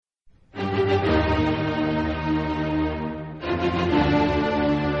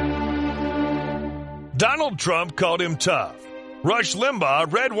Donald Trump called him tough. Rush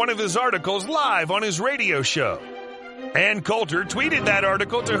Limbaugh read one of his articles live on his radio show. Ann Coulter tweeted that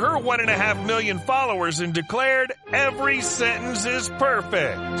article to her 1.5 million followers and declared every sentence is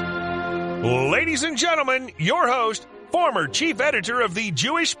perfect. Ladies and gentlemen, your host, former chief editor of the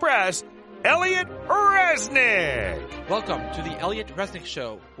Jewish Press, Elliot Resnick. Welcome to the Elliot Resnick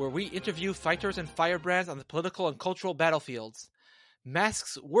Show, where we interview fighters and firebrands on the political and cultural battlefields.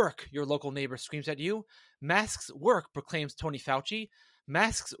 Masks work, your local neighbor screams at you. Masks work, proclaims Tony Fauci.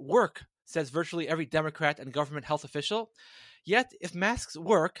 Masks work, says virtually every Democrat and government health official. Yet, if masks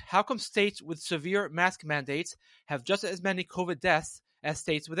work, how come states with severe mask mandates have just as many COVID deaths as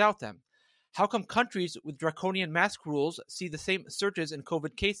states without them? How come countries with draconian mask rules see the same surges in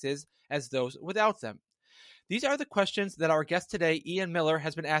COVID cases as those without them? These are the questions that our guest today, Ian Miller,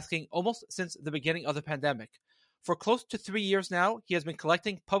 has been asking almost since the beginning of the pandemic. For close to 3 years now, he has been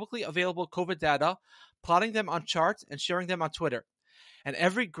collecting publicly available COVID data, plotting them on charts, and sharing them on Twitter. And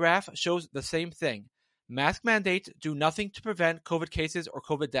every graph shows the same thing. Mask mandates do nothing to prevent COVID cases or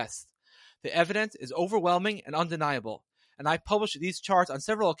COVID deaths. The evidence is overwhelming and undeniable. And I published these charts on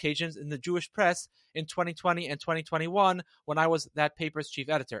several occasions in the Jewish Press in 2020 and 2021 when I was that paper's chief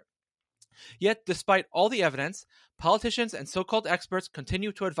editor. Yet, despite all the evidence, politicians and so-called experts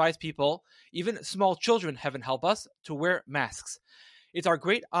continue to advise people, even small children, heaven help us, to wear masks. It's our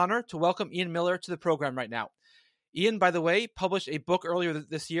great honor to welcome Ian Miller to the program right now. Ian, by the way, published a book earlier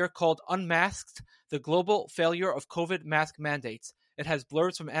this year called Unmasked, The Global Failure of COVID Mask Mandates. It has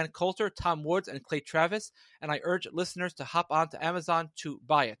blurbs from Ann Coulter, Tom Woods, and Clay Travis, and I urge listeners to hop on to Amazon to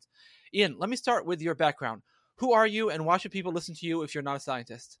buy it. Ian, let me start with your background. Who are you, and why should people listen to you if you're not a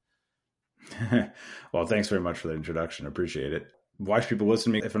scientist? Well, thanks very much for the introduction. Appreciate it. Why should people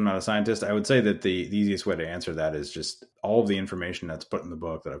listen to me if I'm not a scientist? I would say that the easiest way to answer that is just all of the information that's put in the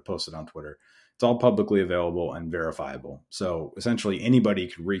book that I've posted on Twitter. It's all publicly available and verifiable. So essentially anybody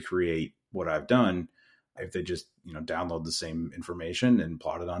can recreate what I've done if they just, download the same information and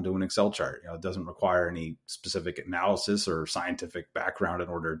plot it onto an Excel chart. It doesn't require any specific analysis or scientific background in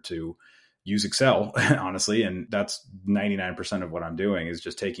order to use Excel, honestly. And that's 99% of what I'm doing is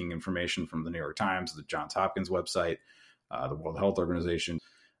just taking information from the New York Times, the Johns Hopkins website, the World Health Organization,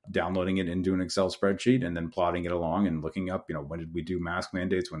 downloading it into an Excel spreadsheet and then plotting it along and looking up, when did we do mask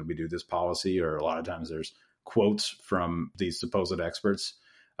mandates? When did we do this policy? Or a lot of times there's quotes from these supposed experts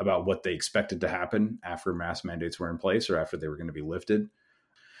about what they expected to happen after mask mandates were in place or after they were going to be lifted.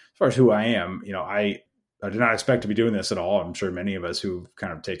 As far as who I am, I did not expect to be doing this at all. I'm sure many of us who've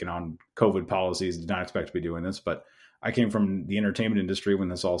kind of taken on COVID policies did not expect to be doing this, but I came from the entertainment industry when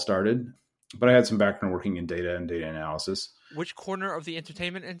this all started, but I had some background working in data and data analysis. Which corner of the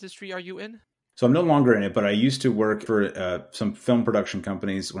entertainment industry are you in? So I'm no longer in it, but I used to work for some film production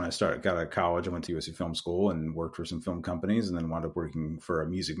companies. When I got out of college, I went to USC Film School and worked for some film companies and then wound up working for a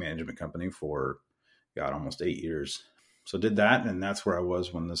music management company for, almost 8 years. So did that, and that's where I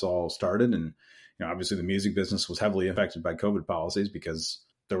was when this all started. And obviously the music business was heavily affected by COVID policies because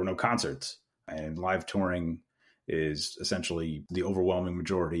there were no concerts, and live touring is essentially the overwhelming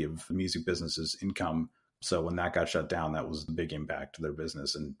majority of the music business's income. So when that got shut down, that was the big impact to their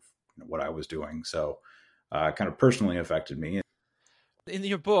business and what I was doing. So kind of personally affected me. In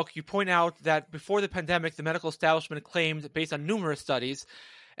your book, you point out that before the pandemic, the medical establishment claimed, based on numerous studies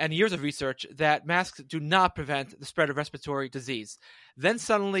and years of research, that masks do not prevent the spread of respiratory disease. Then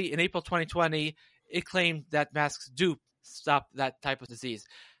suddenly, in April 2020, it claimed that masks do stop that type of disease.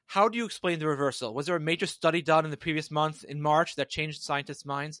 How do you explain the reversal? Was there a major study done in the previous month in March that changed scientists'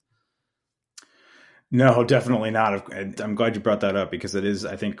 minds? No, definitely not. And I'm glad you brought that up because it is,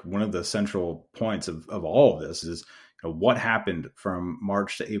 I think, one of the central points of all of this is what happened from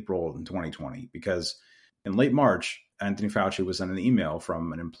March to April in 2020. Because in late March, Anthony Fauci was sent an email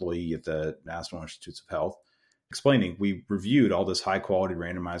from an employee at the National Institutes of Health explaining we reviewed all this high quality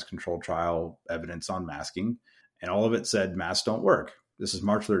randomized controlled trial evidence on masking, and all of it said masks don't work. This is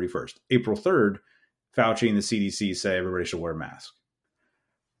March 31st. April 3rd, Fauci and the CDC say everybody should wear a mask.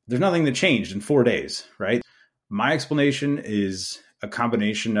 There's nothing that changed in 4 days, right? My explanation is a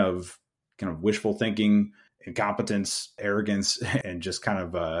combination of kind of wishful thinking, incompetence, arrogance, and just kind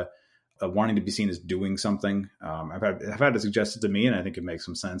of wanting to be seen as doing something. I've had it suggested to me, and I think it makes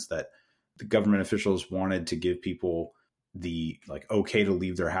some sense, that the government officials wanted to give people the okay to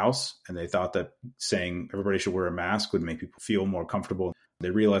leave their house. And they thought that saying everybody should wear a mask would make people feel more comfortable. They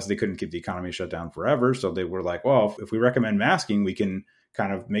realized they couldn't keep the economy shut down forever. So they were like, well, if we recommend masking, we can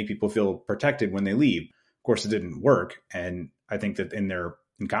kind of make people feel protected when they leave. Of course, it didn't work. And I think that in their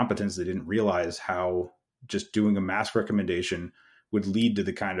incompetence, they didn't realize how just doing a mask recommendation would lead to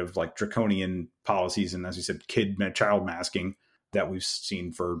the kind of like draconian policies and, as you said, child masking that we've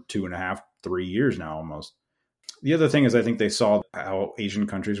seen for 2.5, 3 years now almost. The other thing is I think they saw how Asian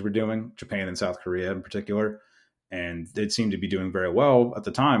countries were doing, Japan and South Korea in particular, and they seemed to be doing very well at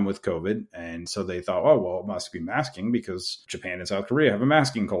the time with COVID. And so they thought, oh, well, it must be masking because Japan and South Korea have a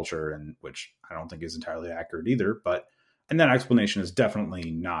masking culture, and which I don't think is entirely accurate either. And that explanation is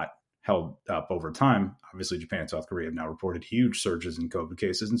definitely not held up over time. Obviously, Japan and South Korea have now reported huge surges in COVID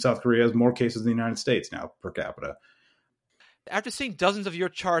cases, and South Korea has more cases than the United States now per capita. After seeing dozens of your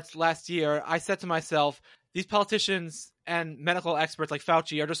charts last year, I said to myself, these politicians and medical experts like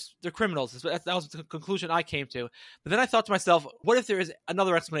Fauci they're criminals. That was the conclusion I came to. But then I thought to myself, what if there is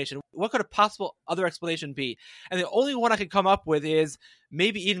another explanation? What could a possible other explanation be? And the only one I could come up with is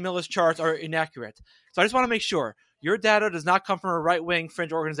maybe Ian Miller's charts are inaccurate. So I just want to make sure your data does not come from a right-wing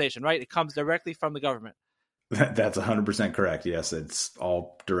fringe organization, right? It comes directly from the government. That's 100% correct. Yes, it's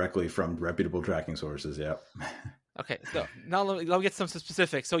all directly from reputable tracking sources. Yep. Okay, so now let me get some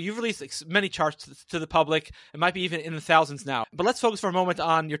specifics. So you've released many charts to the public. It might be even in the thousands now. But let's focus for a moment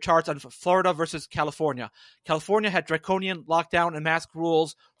on your charts on Florida versus California. California had draconian lockdown and mask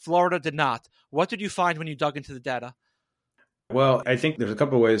rules. Florida did not. What did you find when you dug into the data? Well, I think there's a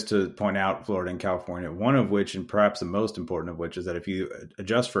couple of ways to point out Florida and California, one of which, and perhaps the most important of which, is that if you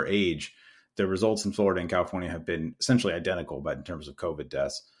adjust for age, the results in Florida and California have been essentially identical, but in terms of COVID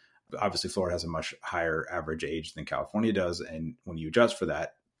deaths. Obviously, Florida has a much higher average age than California does. And when you adjust for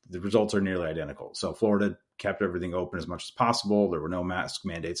that, the results are nearly identical. So Florida kept everything open as much as possible. There were no mask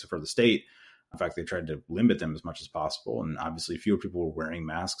mandates for the state. In fact, they tried to limit them as much as possible. And obviously, fewer people were wearing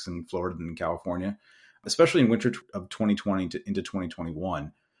masks in Florida than in California, especially in winter of 2020 into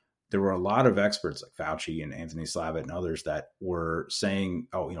 2021. There were a lot of experts like Fauci and Anthony Slavitt and others that were saying,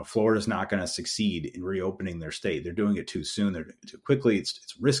 Florida's not going to succeed in reopening their state. They're doing it too soon. They're doing it too quickly.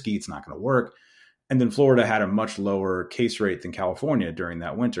 It's risky. It's not going to work. And then Florida had a much lower case rate than California during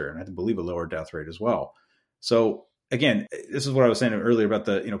that winter, and I believe a lower death rate as well. So again, this is what I was saying earlier about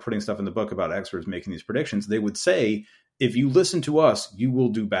the, putting stuff in the book about experts making these predictions. They would say, if you listen to us, you will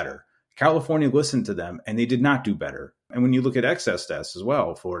do better. California listened to them and they did not do better. And when you look at excess deaths as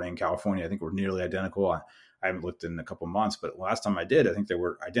well, Florida and California, I think were nearly identical. I haven't looked in a couple of months, but last time I did, I think they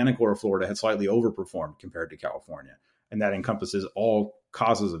were identical, or Florida had slightly overperformed compared to California. And that encompasses all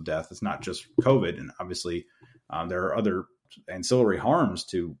causes of death. It's not just COVID. And obviously there are other ancillary harms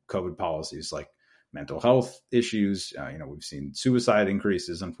to COVID policies like mental health issues. We've seen suicide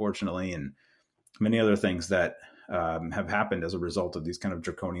increases, unfortunately, and many other things that have happened as a result of these kind of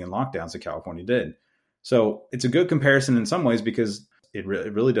draconian lockdowns that California did. So it's a good comparison in some ways because it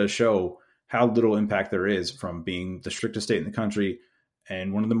really does show how little impact there is from being the strictest state in the country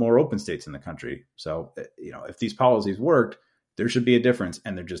and one of the more open states in the country. So, if these policies worked, there should be a difference,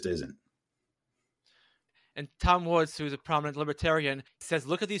 and there just isn't. And Tom Woods, who's a prominent libertarian, says,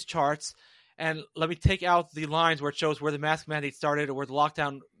 look at these charts and let me take out the lines where it shows where the mask mandate started or where the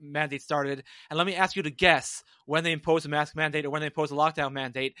lockdown mandate started. And let me ask you to guess when they impose a mask mandate or when they impose a lockdown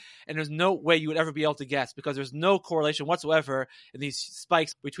mandate. And there's no way you would ever be able to guess because there's no correlation whatsoever in these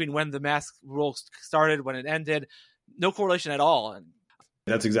spikes between when the mask rule started, when it ended. No correlation at all.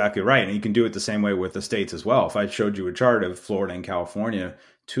 That's exactly right. And you can do it the same way with the states as well. If I showed you a chart of Florida and California,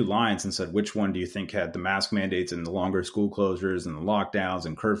 2 lines, and said, which one do you think had the mask mandates and the longer school closures and the lockdowns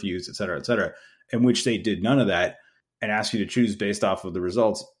and curfews, et cetera, and which state did none of that, and ask you to choose based off of the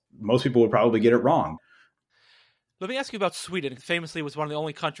results, most people would probably get it wrong. Let me ask you about Sweden. It famously was one of the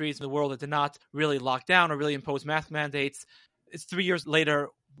only countries in the world that did not really lock down or really impose mask mandates. It's 3 years later.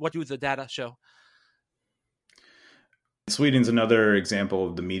 What do the data show? Sweden's another example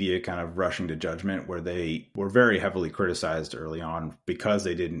of the media kind of rushing to judgment, where they were very heavily criticized early on because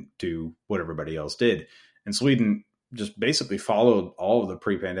they didn't do what everybody else did. And Sweden just basically followed all of the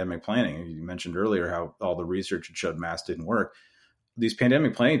pre-pandemic planning. You mentioned earlier how all the research had showed masks didn't work. These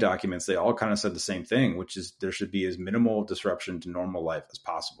pandemic planning documents, they all kind of said the same thing, which is there should be as minimal disruption to normal life as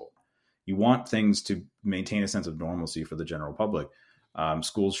possible. You want things to maintain a sense of normalcy for the general public.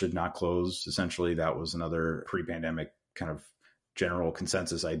 Schools should not close. Essentially, that was another pre-pandemic kind of general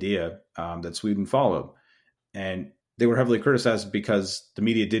consensus idea that Sweden followed. And they were heavily criticized because the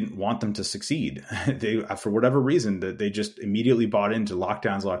media didn't want them to succeed. They, for whatever reason, that they just immediately bought into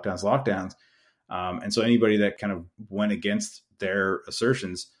lockdowns. And so anybody that kind of went against their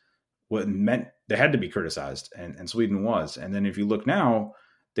assertions meant they had to be criticized. And Sweden was. And then if you look now,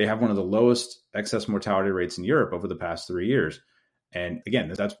 they have one of the lowest excess mortality rates in Europe over the past 3 years. And again,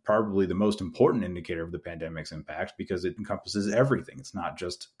 that's probably the most important indicator of the pandemic's impact because it encompasses everything. It's not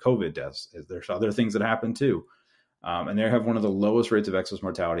just COVID deaths. There's other things that happen too. And they have one of the lowest rates of excess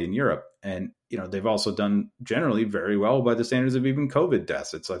mortality in Europe. And, they've also done generally very well by the standards of even COVID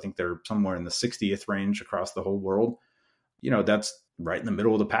deaths. I think they're somewhere in the 60th range across the whole world. That's right in the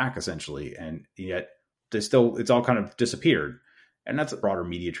middle of the pack, essentially. And yet it's all kind of disappeared. And that's a broader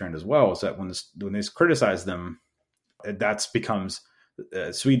media trend as well, is that when they criticize them, that becomes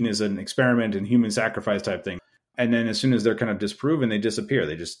Sweden is an experiment in human sacrifice type thing. And then as soon as they're kind of disproven, they disappear.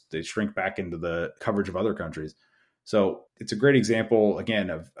 They shrink back into the coverage of other countries. So it's a great example, again,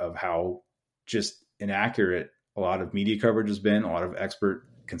 of how just inaccurate a lot of media coverage has been, a lot of expert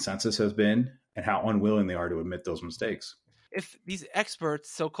consensus has been, and how unwilling they are to admit those mistakes. If these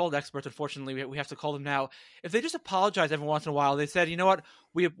experts, so-called experts, unfortunately, we have to call them now, if they just apologize every once in a while, they said, you know what,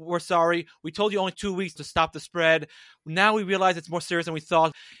 we're sorry. We told you only 2 weeks to stop the spread. Now we realize it's more serious than we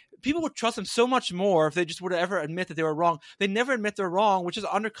thought. People would trust them so much more if they just would ever admit that they were wrong. They never admit they're wrong, which just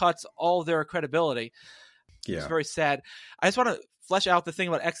undercuts all their credibility. Yeah. It's very sad. I just want to flesh out the thing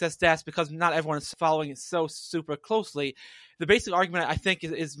about excess deaths because not everyone is following it so super closely. The basic argument, I think,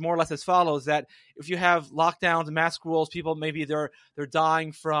 is more or less as follows, that if you have lockdowns and mask rules, people maybe they're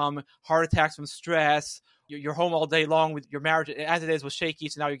dying from heart attacks from stress. You're home all day long with your marriage as it is was shaky,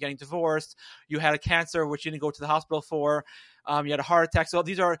 so now you're getting divorced. You had a cancer, which you didn't go to the hospital for. You had a heart attack. So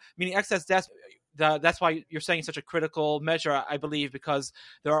these are, meaning excess deaths. That's why you're saying it's such a critical measure, I believe, because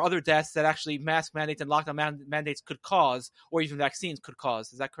there are other deaths that actually mask mandates and lockdown mandates could cause, or even vaccines could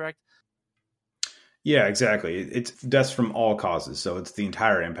cause. Is that correct? Yeah, exactly. It's deaths from all causes. So it's the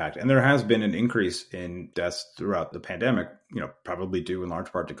entire impact. And there has been an increase in deaths throughout the pandemic, probably due in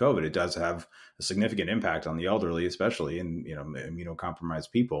large part to COVID. It does have a significant impact on the elderly, especially, and,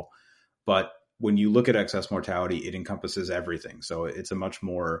 immunocompromised people. But when you look at excess mortality, it encompasses everything. So it's a much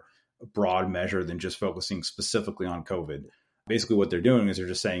more broad measure than just focusing specifically on COVID. Basically, what they're doing is they're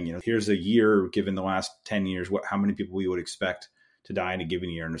just saying, here's a year, given the last 10 years, how many people we would expect to die in a given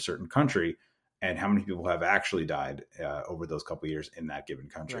year in a certain country, and how many people have actually died over those couple of years in that given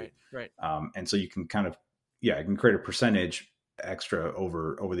country. Right. And so you can kind of, you can create a percentage extra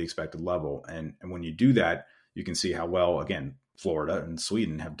over the expected level. And when you do that, you can see how well, again, Florida and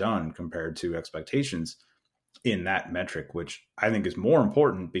Sweden have done compared to expectations in that metric, which I think is more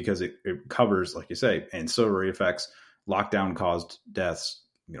important because it covers, like you say, ancillary effects, lockdown caused deaths,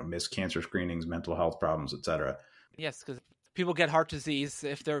 missed cancer screenings, mental health problems, et cetera. Yes, because people get heart disease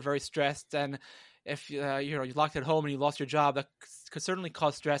if they're very stressed, and if you're locked at home and you lost your job, that could certainly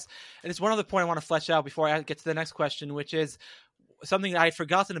cause stress. And it's one other point I want to flesh out before I get to the next question, which is something that I had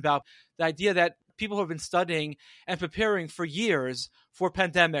forgotten about: the idea that people who have been studying and preparing for years for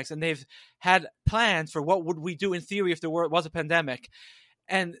pandemics, and they've had plans for what would we do in theory if there was a pandemic,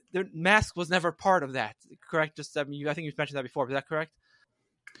 and the mask was never part of that. Correct? I think you've mentioned that before. Is that correct?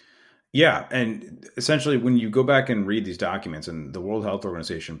 Yeah. And essentially, when you go back and read these documents, and the World Health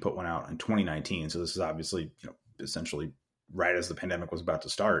Organization put one out in 2019. So this is obviously, essentially right as the pandemic was about to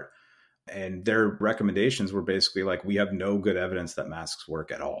start. And their recommendations were basically like, we have no good evidence that masks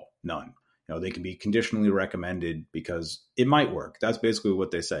work at all. None. They can be conditionally recommended because it might work. That's basically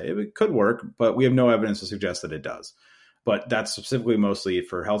what they say. It could work, but we have no evidence to suggest that it does. But that's specifically mostly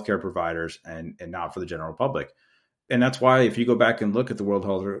for healthcare providers and not for the general public. And that's why if you go back and look at the World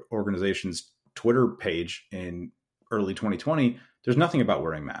Health Organization's Twitter page in early 2020, there's nothing about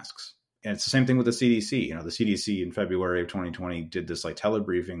wearing masks. And it's the same thing with the CDC. The CDC in February of 2020 did this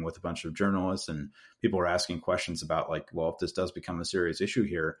telebriefing with a bunch of journalists, and people were asking questions about well, if this does become a serious issue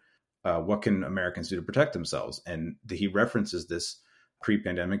here, what can Americans do to protect themselves? And he references this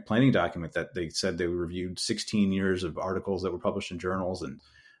pre-pandemic planning document that they said they reviewed 16 years of articles that were published in journals, and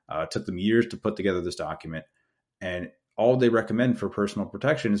took them years to put together this document. And all they recommend for personal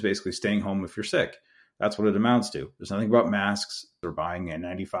protection is basically staying home if you're sick. That's what it amounts to. There's nothing about masks or buying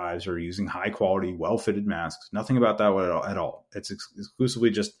N95s or using high quality, well-fitted masks. Nothing about that at all. It's exclusively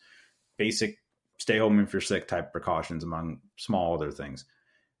just basic stay home if you're sick type precautions among small other things.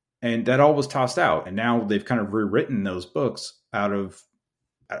 And that all was tossed out. And now they've kind of rewritten those books with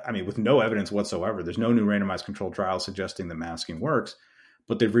no evidence whatsoever. There's no new randomized controlled trial suggesting that masking works,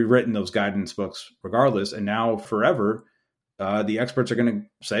 but they've rewritten those guidance books regardless. And now forever, the experts are going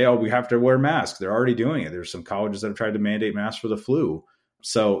to say, oh, we have to wear masks. They're already doing it. There's some colleges that have tried to mandate masks for the flu.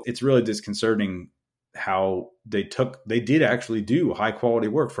 So it's really disconcerting how they did actually do high quality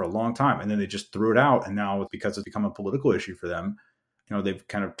work for a long time. And then they just threw it out. And now because it's become a political issue for them, they've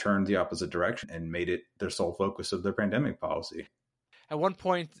kind of turned the opposite direction and made it their sole focus of their pandemic policy. At one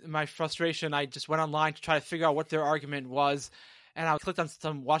point, in my frustration, I just went online to try to figure out what their argument was. And I clicked on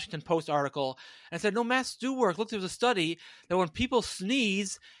some Washington Post article and it said, no, masks do work. Look, there was a study that when people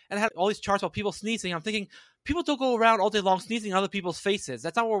sneeze, and it had all these charts about people sneezing. I'm thinking, people don't go around all day long sneezing in other people's faces.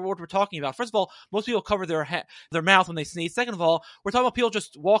 That's not what we're talking about. First of all, most people cover their mouth when they sneeze. Second of all, we're talking about people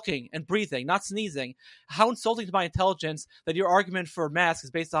just walking and breathing, not sneezing. How insulting to my intelligence that your argument for masks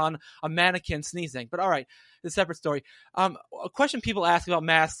is based on a mannequin sneezing. But all right, it's a separate story. A question people ask about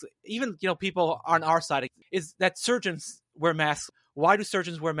masks, even people on our side, is that surgeons wear masks. Why do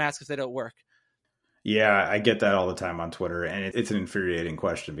surgeons wear masks if they don't work? Yeah, I get that all the time on Twitter, and it's an infuriating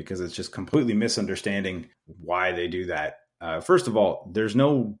question because it's just completely misunderstanding why they do that. First of all, there's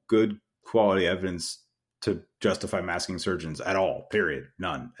no good quality evidence to justify masking surgeons at all, period,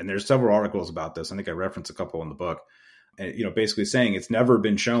 none. And there's several articles about this. I think I referenced a couple in the book, and basically saying it's never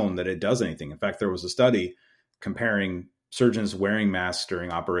been shown that it does anything. In fact, there was a study comparing surgeons wearing masks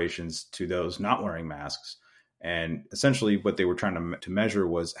during operations to those not wearing masks. And essentially what they were trying to measure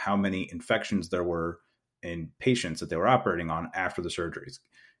was how many infections there were in patients that they were operating on after the surgeries.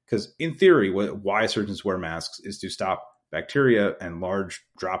 Because in theory, why surgeons wear masks is to stop bacteria and large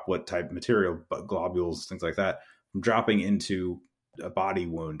droplet type material, globules, things like that, from dropping into a body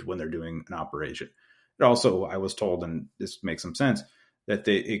wound when they're doing an operation. It also, I was told, and this makes some sense, that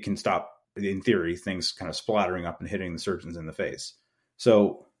it can stop, in theory, things kind of splattering up and hitting the surgeons in the face.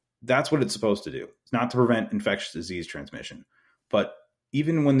 So that's what it's supposed to do. It's not to prevent infectious disease transmission. But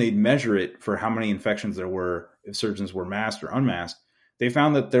even when they measure it for how many infections there were, if surgeons were masked or unmasked, they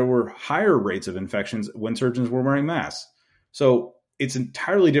found that there were higher rates of infections when surgeons were wearing masks. So it's an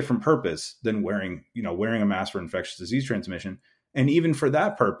entirely different purpose than wearing a mask for infectious disease transmission. And even for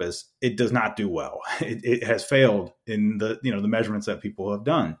that purpose, it does not do well. It has failed in the measurements that people have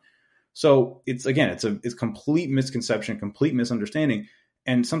done. So it's complete misconception, complete misunderstanding.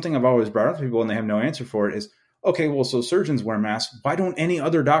 And something I've always brought up to people and they have no answer for it is, okay, well, so surgeons wear masks. Why don't any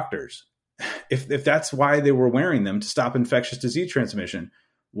other doctors? If that's why they were wearing them, to stop infectious disease transmission,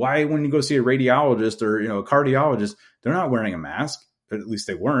 why, when you go see a radiologist or a cardiologist, they're not wearing a mask? At least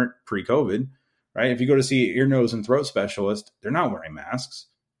they weren't pre-COVID, right? If you go to see an ear, nose, and throat specialist, they're not wearing masks.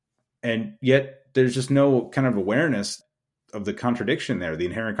 And yet there's just no kind of awareness of the contradiction there, the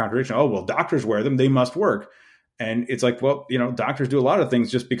inherent contradiction. Oh, well, doctors wear them, they must work. And it's like, well, doctors do a lot of things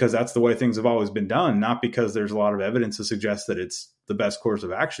just because that's the way things have always been done, not because there's a lot of evidence to suggest that it's the best course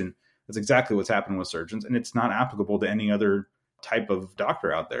of action. That's exactly what's happening with surgeons, and it's not applicable to any other type of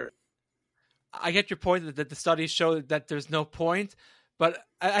doctor out there. I get your point that the studies show that there's no point, but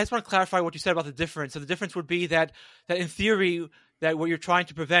I just want to clarify what you said about the difference. So the difference would be that in theory, that what you're trying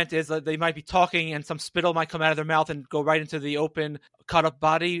to prevent is that they might be talking and some spittle might come out of their mouth and go right into the open, cut up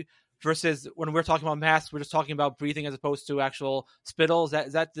body. Versus when we're talking about masks, we're just talking about breathing as opposed to actual spittle.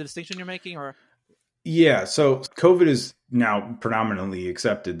 Is that the distinction you're making? Or yeah, so COVID is now predominantly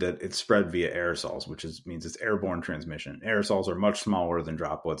accepted that it's spread via aerosols, which means it's airborne transmission. Aerosols are much smaller than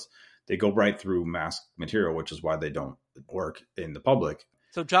droplets. They go right through mask material, which is why they don't work in the public.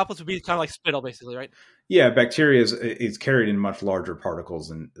 So droplets would be kind of like spittle, basically, right? Yeah, bacteria is carried in much larger particles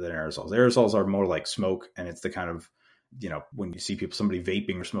than aerosols. Aerosols are more like smoke, and it's the kind of when you see somebody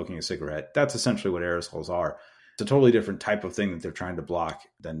vaping or smoking a cigarette, that's essentially what aerosols are. It's a totally different type of thing that they're trying to block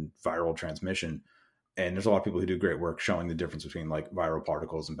than viral transmission. And there's a lot of people who do great work showing the difference between like viral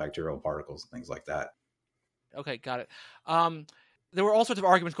particles and bacterial particles and things like that. Okay, got it. There were all sorts of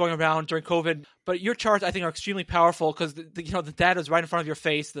arguments going around during COVID, but your charts, I think, are extremely powerful because the data is right in front of your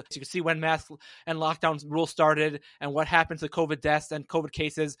face. So you can see when masks and lockdown rules started and what happened to COVID deaths and COVID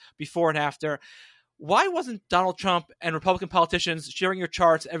cases before and after. Why wasn't Donald Trump and Republican politicians sharing your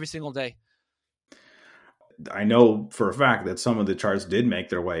charts every single day? I know for a fact that some of the charts did make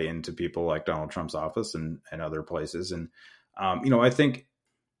their way into people like Donald Trump's office and other places. And, I think,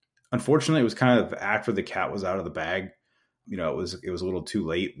 unfortunately, it was kind of after the cat was out of the bag. It was a little too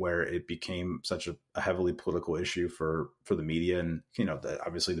late where it became such a heavily political issue for the media. And, that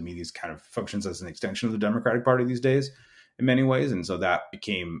obviously the media kind of functions as an extension of the Democratic Party these days in many ways. And so that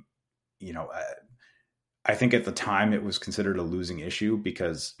became, I think at the time it was considered a losing issue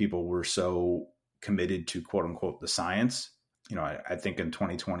because people were so committed to quote unquote the science. I think in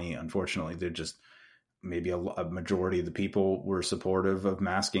 2020, unfortunately, they're just maybe a majority of the people were supportive of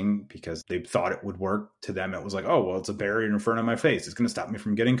masking because they thought it would work. To them, it was like, oh, well, it's a barrier in front of my face. It's going to stop me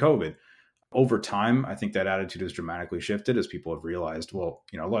from getting COVID. Over time, I think that attitude has dramatically shifted as people have realized, well,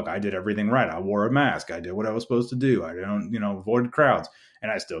 look, I did everything right. I wore a mask. I did what I was supposed to do. I don't, avoid crowds,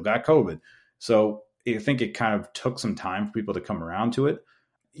 and I still got COVID. So I think it kind of took some time for people to come around to it.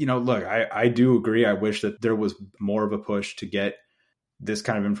 Look, I do agree. I wish that there was more of a push to get this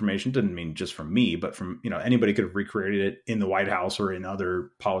kind of information. Didn't mean just from me, but from, anybody could have recreated it in the White House or in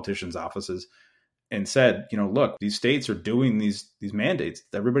other politicians' offices and said, look, these states are doing these mandates.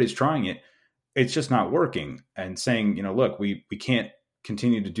 Everybody's trying it. it's just not working, and saying, look, we can't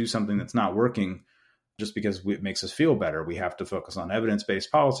continue to do something that's not working just because it makes us feel better. We have to focus on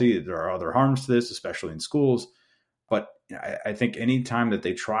evidence-based policy. There are other harms to this, especially in schools. But I think any time that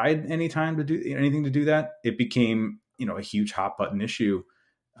they tried to do anything to do that, it became, a huge hot button issue,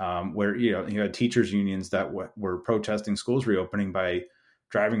 where, you had teachers unions that were protesting schools reopening by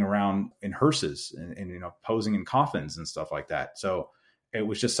driving around in hearses and posing in coffins and stuff like that. So it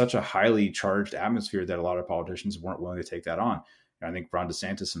was just such a highly charged atmosphere that a lot of politicians weren't willing to take that on. I think Ron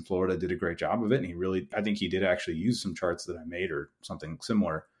DeSantis in Florida did a great job of it. And I think he did actually use some charts that I made or something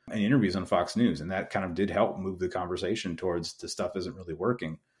similar in interviews on Fox News. And that kind of did help move the conversation towards the stuff isn't really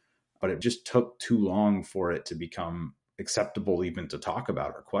working. But it just took too long for it to become acceptable even to talk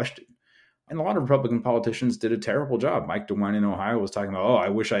about or question. And a lot of Republican politicians did a terrible job. Mike DeWine in Ohio was talking about, I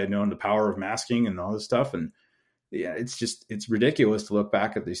wish I had known the power of masking and all this stuff. And yeah, it's ridiculous to look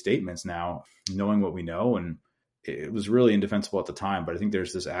back at these statements now, knowing what we know. And it was really indefensible at the time. But I think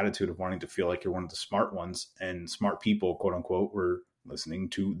there's this attitude of wanting to feel like you're one of the smart ones, and smart people, quote unquote, were listening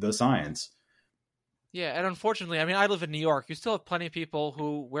to the science. Yeah, and unfortunately, I live in New York. You still have plenty of people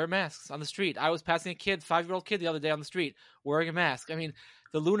who wear masks on the street. I was passing a 5-year-old kid the other day on the street wearing a mask.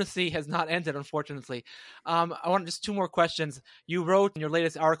 The lunacy has not ended, unfortunately. I want just 2 more questions. You wrote in your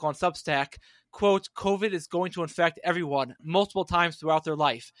latest article on Substack, quote, "COVID is going to infect everyone multiple times throughout their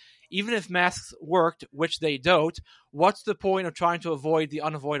life. Even if masks worked, which they don't, what's the point of trying to avoid the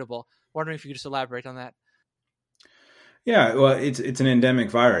unavoidable?" Wondering if you could just elaborate on that. Yeah, well, it's an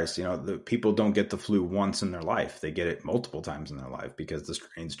endemic virus. The people don't get the flu once in their life; they get it multiple times in their life because the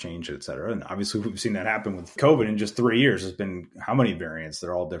strains change, et cetera. And obviously, we've seen that happen with COVID in just 3 years. There's been how many variants?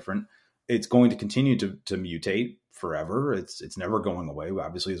 They're all different. It's going to continue to mutate forever. It's never going away.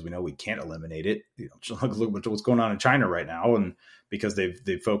 Obviously, as we know, we can't eliminate it. Just look what's going on in China right now, and because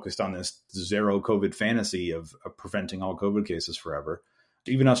they've focused on this zero COVID fantasy of preventing all COVID cases forever.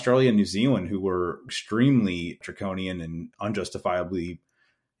 Even Australia and New Zealand, who were extremely draconian and unjustifiably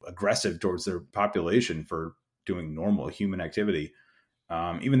aggressive towards their population for doing normal human activity,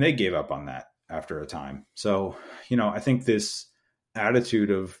 even they gave up on that after a time. So, I think this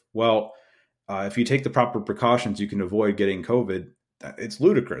attitude of, if you take the proper precautions, you can avoid getting COVID. It's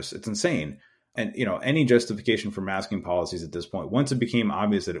ludicrous. It's insane. And, any justification for masking policies at this point, once it became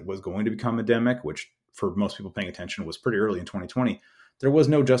obvious that it was going to become endemic, which for most people paying attention was pretty early in 2020, there was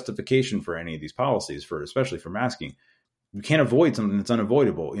no justification for any of these policies, especially for masking. You can't avoid something that's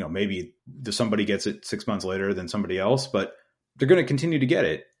unavoidable. Maybe somebody gets it 6 months later than somebody else, but they're going to continue to get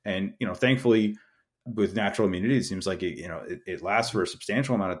it. And, thankfully, with natural immunity, it seems like it lasts for a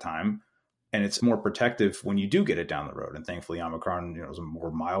substantial amount of time, and it's more protective when you do get it down the road. And thankfully, Omicron, is a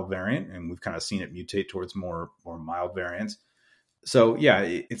more mild variant, and we've kind of seen it mutate towards more mild variants. So yeah,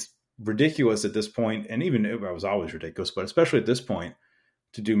 it's ridiculous at this point, and even it was always ridiculous, but especially at this point,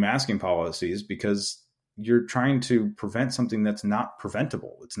 to do masking policies because you're trying to prevent something that's not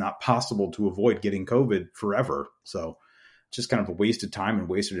preventable. It's not possible to avoid getting COVID forever. So just kind of a wasted time and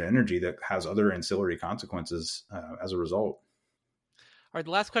wasted energy that has other ancillary consequences as a result. All right,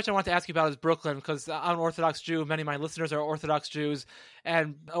 the last question I want to ask you about is Brooklyn, because I'm an Orthodox Jew. Many of my listeners are Orthodox Jews,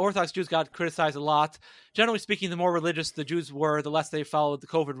 and Orthodox Jews got criticized a lot. Generally speaking, the more religious the Jews were, the less they followed the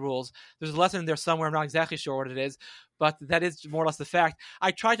COVID rules. There's a lesson in there somewhere. I'm not exactly sure what it is, but that is more or less the fact.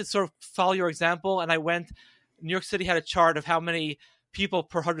 I tried to sort of follow your example, and New York City had a chart of how many people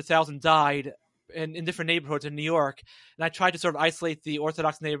per 100,000 died in different neighborhoods in New York. And I tried to sort of isolate the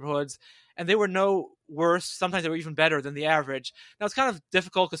Orthodox neighborhoods, and they were no worse. Sometimes they were even better than the average. Now, it's kind of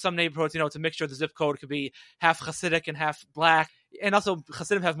difficult because some neighborhoods, it's a mixture. The zip code could be half Hasidic and half black. And also,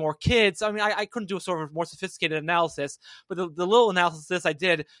 Hasidim have more kids. I couldn't do a sort of more sophisticated analysis, but the little analysis I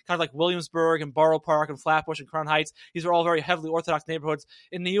did, kind of like Williamsburg and Borough Park and Flatbush and Crown Heights, these are all very heavily Orthodox neighborhoods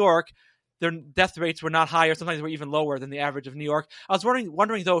in New York. Their death rates were not higher. Sometimes they were even lower than the average of New York. I was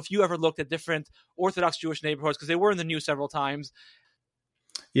wondering though, if you ever looked at different Orthodox Jewish neighborhoods, because they were in the news several times.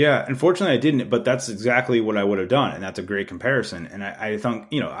 Yeah, unfortunately I didn't, but that's exactly what I would have done. And that's a great comparison. And I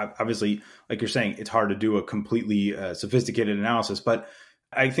think, obviously, like you're saying, it's hard to do a completely sophisticated analysis, but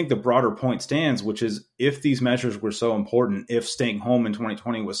I think the broader point stands, which is if these measures were so important, if staying home in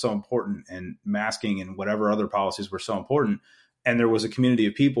 2020 was so important and masking and whatever other policies were so important, and there was a community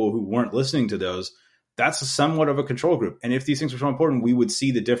of people who weren't listening to those, that's somewhat of a control group. And if these things were so important, we would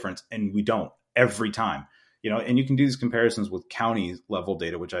see the difference, and we don't every time. And you can do these comparisons with county level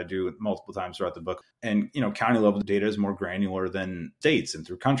data, which I do multiple times throughout the book. And, county level data is more granular than states and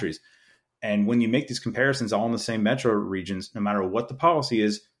through countries. And when you make these comparisons all in the same metro regions, no matter what the policy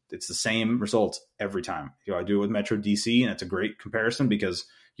is, it's the same results every time. I do it with Metro DC, and it's a great comparison because,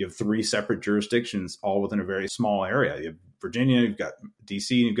 you have 3 separate jurisdictions all within a very small area. You have Virginia, you've got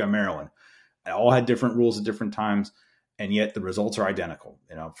DC, and you've got Maryland. They all had different rules at different times, and yet the results are identical,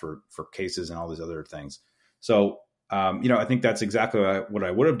 for cases and all these other things. So, I think that's exactly what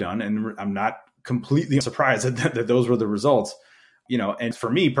I would have done. And I'm not completely surprised that those were the results. And for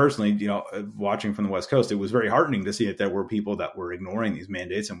me personally, watching from the West Coast, it was very heartening to see that there were people that were ignoring these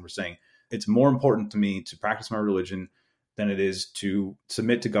mandates and were saying, it's more important to me to practice my religion than it is to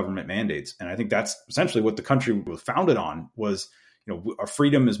submit to government mandates. And I think that's essentially what the country was founded on was, our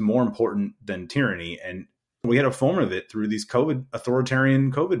freedom is more important than tyranny. And we had a form of it through these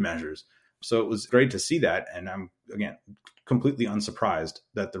authoritarian COVID measures. So it was great to see that. And I'm, again, completely unsurprised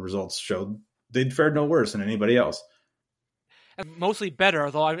that the results showed they'd fared no worse than anybody else. And mostly better,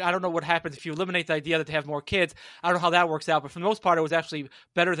 although I don't know what happens if you eliminate the idea that they have more kids. I don't know how that works out, but for the most part, it was actually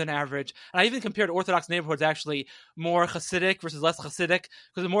better than average. And I even compared Orthodox neighborhoods actually more Hasidic versus less Hasidic,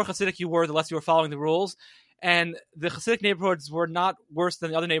 because the more Hasidic you were, the less you were following the rules. And the Hasidic neighborhoods were not worse than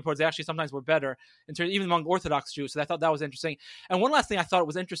the other neighborhoods. They actually sometimes were better, even among Orthodox Jews. So I thought that was interesting. And one last thing I thought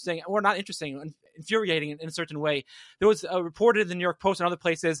was interesting, or not interesting, infuriating in a certain way. There was reported in the New York Post and other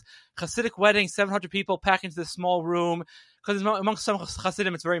places, Hasidic wedding, 700 people packed into this small room. Because amongst some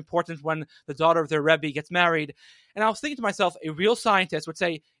Hasidim, it's very important when the daughter of their Rebbe gets married. And I was thinking to myself, a real scientist would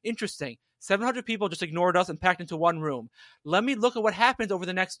say, interesting, 700 people just ignored us and packed into one room. Let me look at what happens over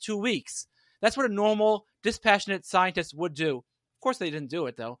the next 2 weeks. That's what a normal, dispassionate scientist would do. Of course, they didn't do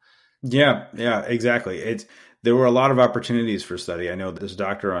it, though. Yeah, exactly. There were a lot of opportunities for study. I know this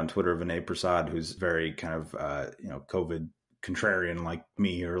doctor on Twitter, Vinay Prasad, who's very kind of, COVID contrarian like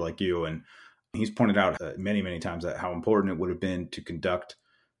me or like you. And he's pointed out many, many times that how important it would have been to conduct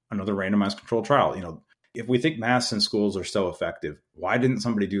another randomized controlled trial. If we think masks in schools are so effective, why didn't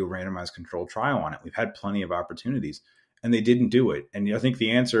somebody do a randomized controlled trial on it? We've had plenty of opportunities and they didn't do it. And I think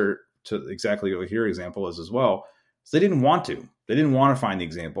the answer to exactly what your example is as well, is they didn't want to. They didn't want to find the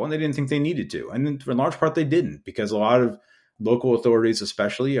example and they didn't think they needed to. And then for in large part, they didn't, because a lot of local authorities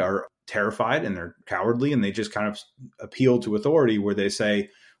especially are terrified and they're cowardly and they just kind of appeal to authority where they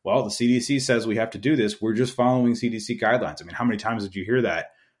say, well, the CDC says we have to do this. We're just following CDC guidelines. I mean, how many times did you hear that,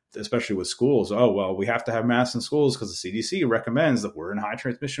 especially with schools? Oh, well, we have to have masks in schools because the CDC recommends that we're in high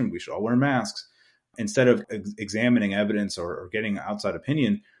transmission. We should all wear masks. Instead of examining evidence or getting outside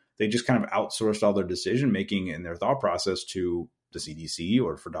opinion, they just kind of outsourced all their decision-making and their thought process to the CDC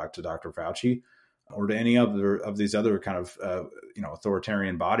or to Dr. Fauci or to any other of these other kind of,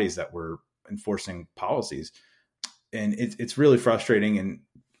 authoritarian bodies that were enforcing policies. And it's really frustrating. And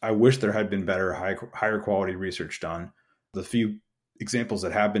I wish there had been better, higher quality research done. The few examples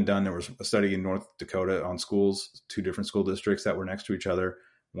that have been done, there was a study in North Dakota on schools, 2 different school districts that were next to each other.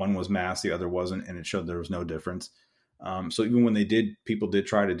 One was masked, the other wasn't, and it showed there was no difference. So even when people did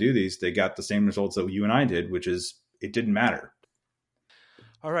try to do these, they got the same results that you and I did, which is it didn't matter.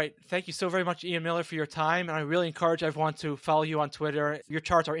 All right. Thank you so very much, Ian Miller, for your time. And I really encourage everyone to follow you on Twitter. Your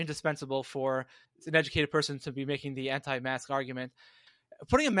charts are indispensable for an educated person to be making the anti-mask argument.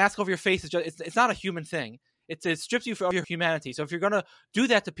 Putting a mask over your face it's not a human thing. It strips you of your humanity. So if you're going to do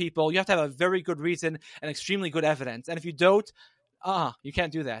that to people, you have to have a very good reason and extremely good evidence. And if you don't, you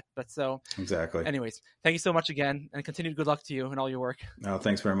can't do that. But so exactly. Anyways, thank you so much again, and continued good luck to you and all your work. No,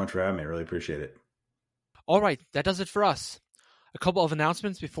 thanks very much for having me. I really appreciate it. All right, that does it for us. A couple of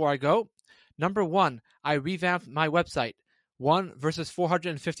announcements before I go. Number 1, I revamped my website,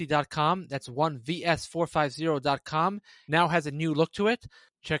 1versus450.com. That's 1vs450.com. Now has a new look to it.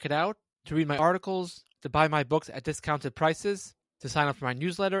 Check it out to read my articles, to buy my books at discounted prices, to sign up for my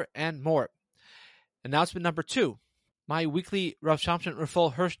newsletter, and more. Announcement number 2. My weekly Rav Shamshon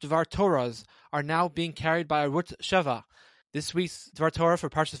Rafal Hirsch Dvar Torahs are now being carried by Arutz Sheva. This week's Dvar Torah for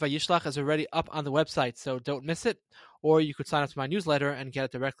Parshas Vayishlach is already up on the website, so don't miss it. Or you could sign up to my newsletter and get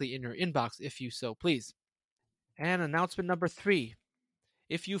it directly in your inbox if you so please. And announcement number 3.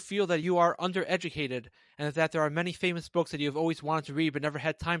 If you feel that you are undereducated and that there are many famous books that you have always wanted to read but never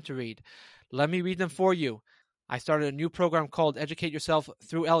had time to read, let me read them for you. I started a new program called Educate Yourself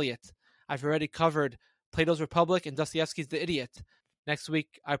Through Eliot. I've already covered Plato's Republic and Dostoevsky's The Idiot. Next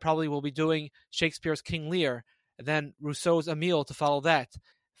week, I probably will be doing Shakespeare's King Lear, and then Rousseau's Emile to follow that,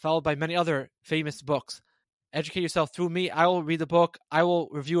 followed by many other famous books. Educate yourself through me. I will read the book. I will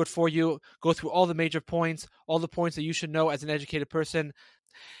review it for you, go through all the major points, all the points that you should know as an educated person.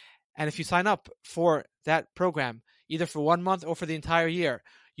 And if you sign up for that program, either for 1 month or for the entire year,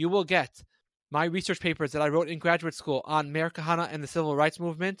 you will get my research papers that I wrote in graduate school on Meir Kahane and the Civil Rights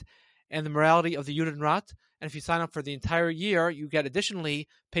Movement and the morality of the Judenrat, And if you sign up for the entire year, you get additionally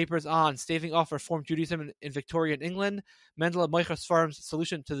papers on staving off Reform Judaism in Victorian England, Mendele Moicher Sfarm's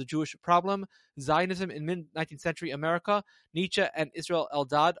solution to the Jewish problem, Zionism in mid-19th century America, Nietzsche and Israel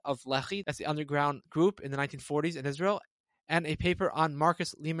Eldad of Lehi, that's the underground group in the 1940s in Israel, and a paper on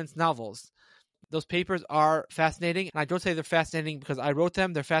Marcus Lehman's novels. Those papers are fascinating, and I don't say they're fascinating because I wrote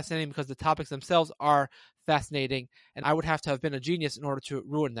them. They're fascinating because the topics themselves are fascinating, and I would have to have been a genius in order to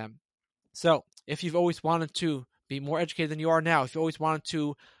ruin them. So, if you've always wanted to be more educated than you are now, if you always wanted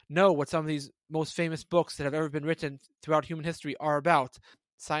to know what some of these most famous books that have ever been written throughout human history are about,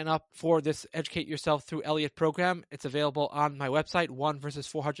 sign up for this Educate Yourself Through Elliot program. It's available on my website,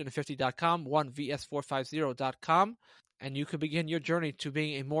 1versus450.com, 1vs450.com. And you can begin your journey to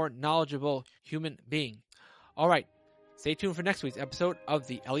being a more knowledgeable human being. All right, stay tuned for next week's episode of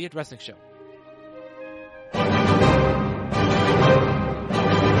The Elliot Resnick Show.